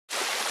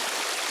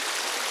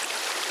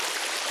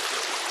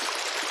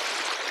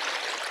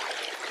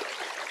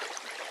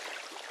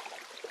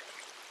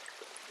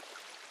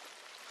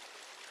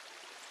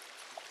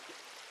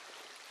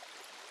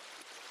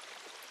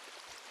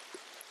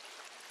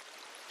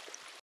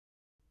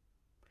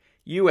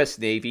U.S.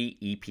 Navy,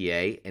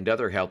 EPA, and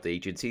other health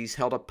agencies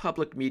held a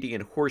public meeting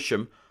in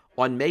Horsham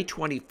on May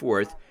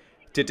 24th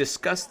to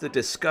discuss the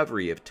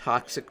discovery of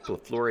toxic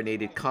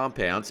perfluorinated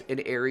compounds in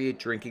area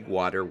drinking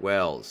water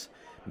wells.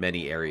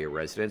 Many area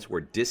residents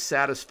were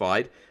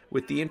dissatisfied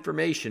with the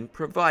information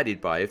provided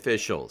by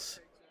officials.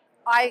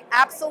 I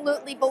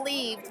absolutely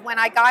believed when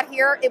I got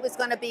here it was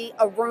going to be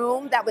a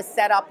room that was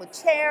set up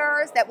with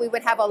chairs, that we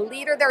would have a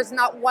leader. There's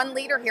not one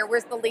leader here.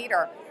 Where's the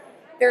leader?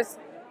 There's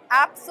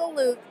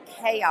absolute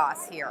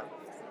chaos here.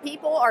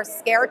 People are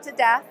scared to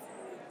death.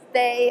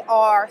 They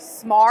are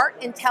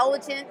smart,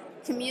 intelligent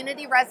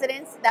community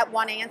residents that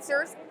want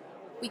answers.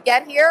 We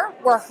get here,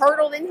 we're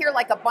herded in here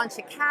like a bunch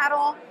of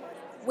cattle.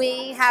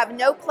 We have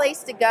no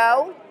place to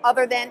go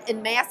other than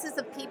in masses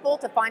of people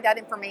to find out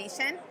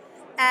information.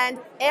 And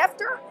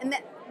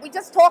we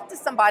just talked to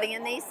somebody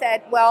and they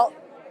said, well,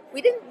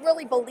 we didn't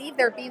really believe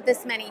there'd be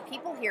this many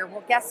people here.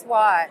 Well, guess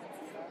what?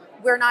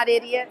 We're not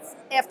idiots.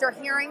 After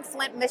hearing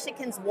Flint,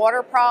 Michigan's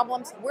water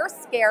problems, we're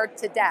scared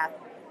to death.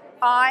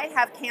 I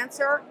have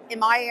cancer in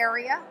my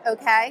area,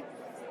 okay?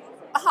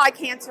 A high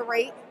cancer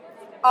rate.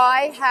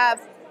 I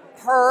have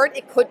heard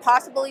it could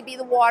possibly be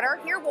the water.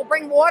 Here, we'll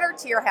bring water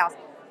to your house.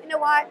 You know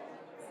what?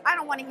 I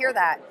don't want to hear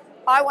that.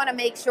 I want to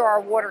make sure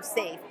our water's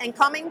safe. And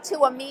coming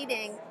to a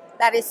meeting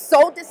that is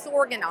so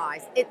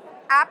disorganized, it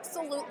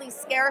absolutely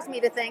scares me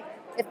to think,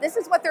 if this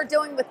is what they're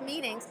doing with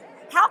meetings,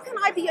 how can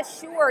I be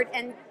assured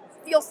and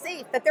feel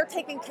safe that they're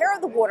taking care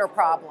of the water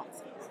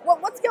problems?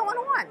 What's going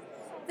on?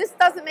 This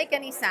doesn't make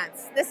any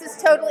sense. This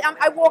is totally,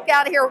 I walk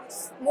out of here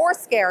more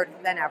scared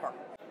than ever.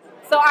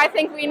 So I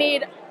think we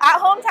need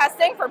at-home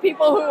testing for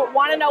people who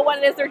want to know what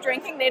it is they're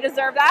drinking. They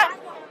deserve that.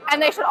 And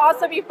they should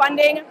also be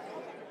funding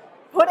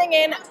putting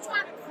in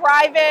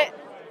private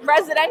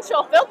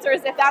residential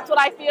filters if that's what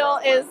I feel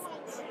is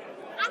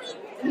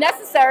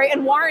necessary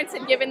and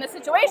warranted given the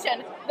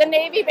situation. The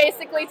Navy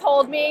basically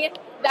told me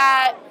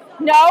that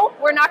no,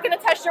 we're not going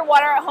to test your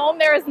water at home.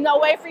 There is no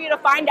way for you to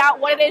find out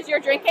what it is you're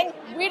drinking.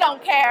 We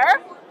don't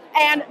care.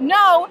 And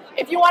no,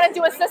 if you want to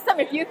do a system,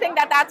 if you think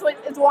that that's what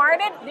is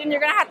warranted, then you're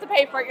going to have to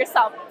pay for it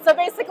yourself. So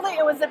basically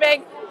it was a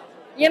big,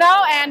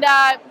 and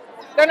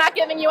they're not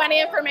giving you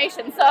any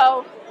information.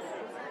 So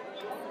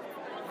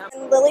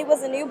when Lily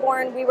was a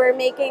newborn, we were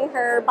making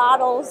her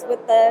bottles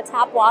with the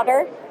tap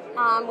water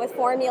with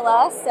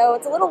formula. So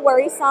it's a little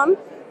worrisome.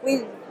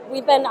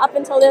 We've been up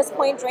until this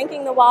point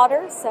drinking the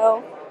water.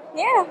 So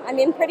yeah,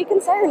 pretty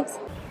concerned.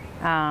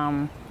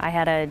 I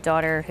had a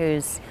daughter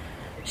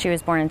she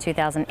was born in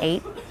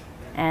 2008,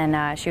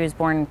 and she was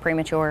born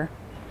premature,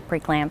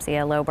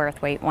 preeclampsia, low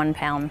birth weight, 1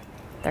 pound,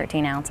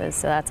 13 ounces.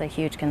 So that's a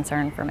huge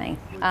concern for me.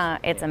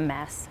 It's a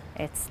mess.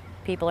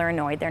 People are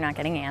annoyed they're not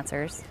getting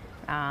answers.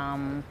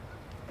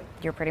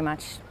 You're pretty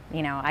much,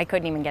 I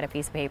couldn't even get a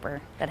piece of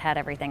paper that had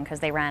everything because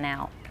they ran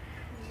out.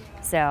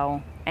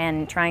 So,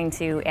 and trying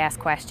to ask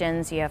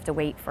questions, you have to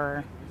wait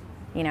for,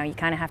 you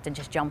kind of have to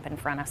just jump in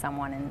front of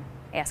someone and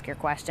ask your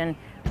question,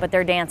 but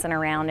they're dancing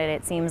around it.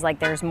 It seems like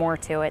there's more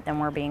to it than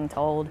we're being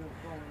told.